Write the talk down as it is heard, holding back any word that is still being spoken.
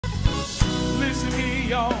listen here,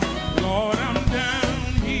 y'all. Lord, I'm down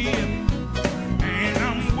here and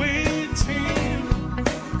I'm waiting,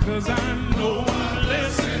 'cause I know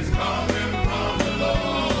blessings coming from the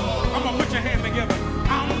Lord. Come on, put your hand together.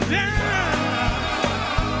 I'm down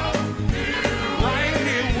right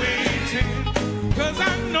here waiting, 'cause I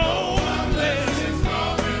know blessings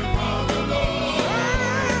coming from the Lord.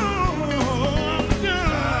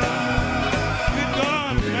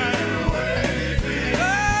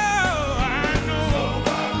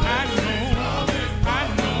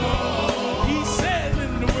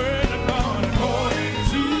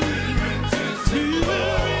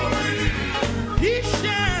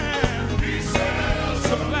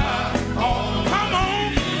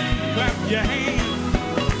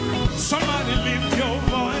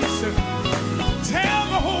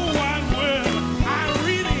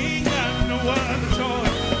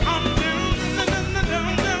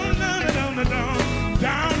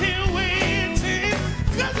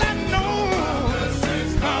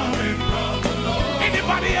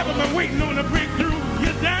 Waiting on a breakthrough,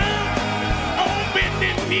 you're down on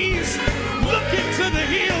bending knees, looking to the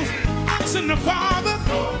hills, asking the Father,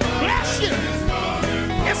 bless you.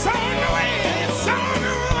 It's on the way, it's on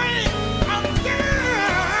the way. I'm down.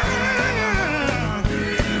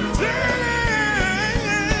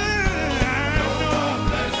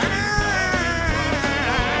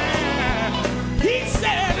 He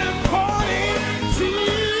said, according to,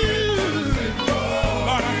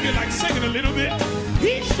 Lord, I feel like singing a little bit.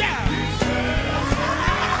 He shall.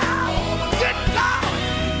 Good God.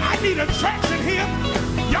 I need a church in here.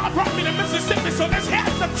 Y'all brought me to Mississippi, so let's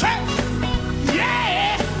have some church.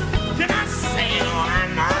 Yeah. Can I sing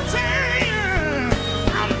one more time?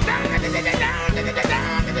 I'm down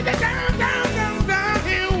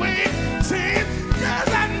here waiting,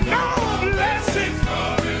 'cause I know blessings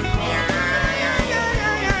coming. Yeah.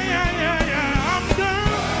 I'm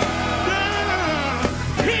down here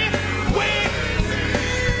waiting.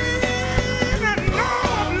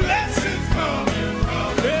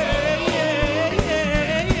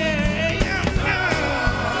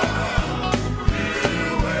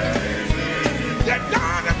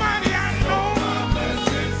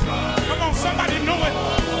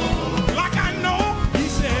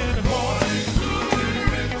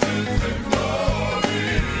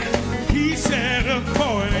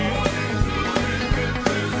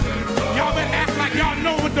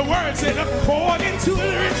 The word said, according to the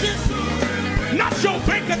riches, not your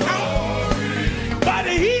bank account, but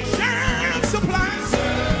he shall supply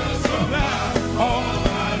all.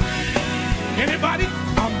 Anybody?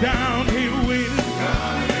 I'm down here waiting.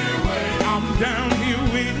 I'm down here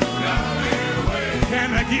waiting.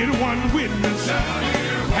 Can I get one witness?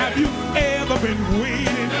 Have you ever been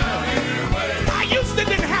waiting? I used to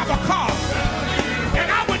didn't have a car, and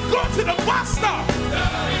I would go to the bus stop,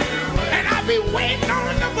 and I'd be waiting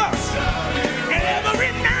on the bus. And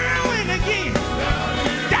every now and again,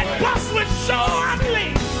 that bus would show up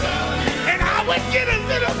late, and I would get a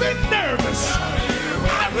little bit nervous.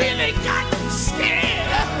 I really got scared.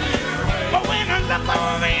 But when I look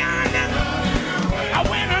over yonder,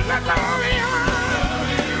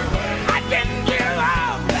 I didn't give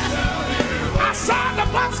up. I saw the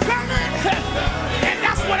bus coming, and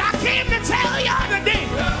that's what I came to tell y'all today.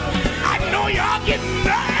 I know y'all getting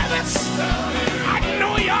nervous. I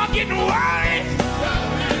know y'all getting worried.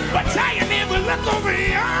 But tell your neighbor, look over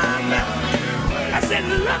yonder. I said,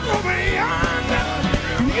 look over yonder.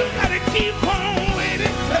 You gotta keep on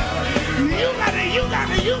waiting. You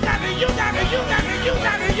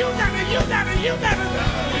gotta.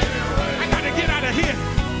 I gotta get out of here.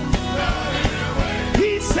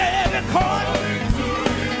 He said, according to.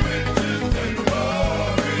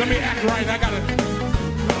 Let me act right.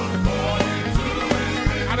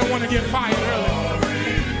 I don't want to get fired early.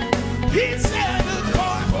 He said,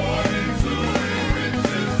 according to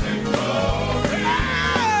riches and glory,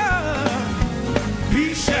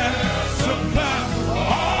 he shall supply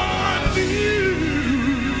all needs.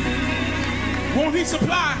 Won't he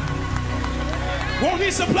supply? Won't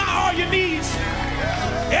he supply all your needs?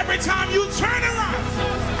 Every time you turn around,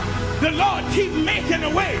 the Lord keep making a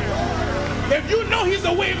way. If you know he's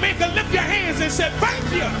a way maker, lift your hands and say,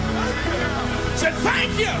 thank you. Say,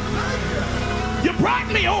 thank you. You brought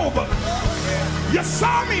me over. You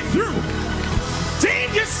saw me through.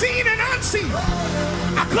 Danger seen and unseen.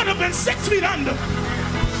 I could have been 6 feet under,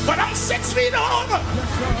 but I'm 6 feet over.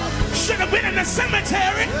 Should have been in the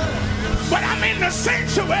cemetery, but I'm in the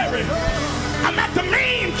sanctuary. I'm at the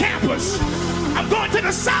main campus. I'm going to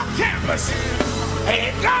the south campus.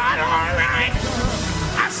 Ain't God all right?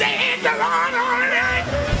 I say, ain't the Lord all right?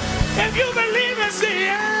 If you believe it, say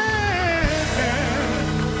yeah.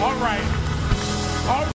 right. All right.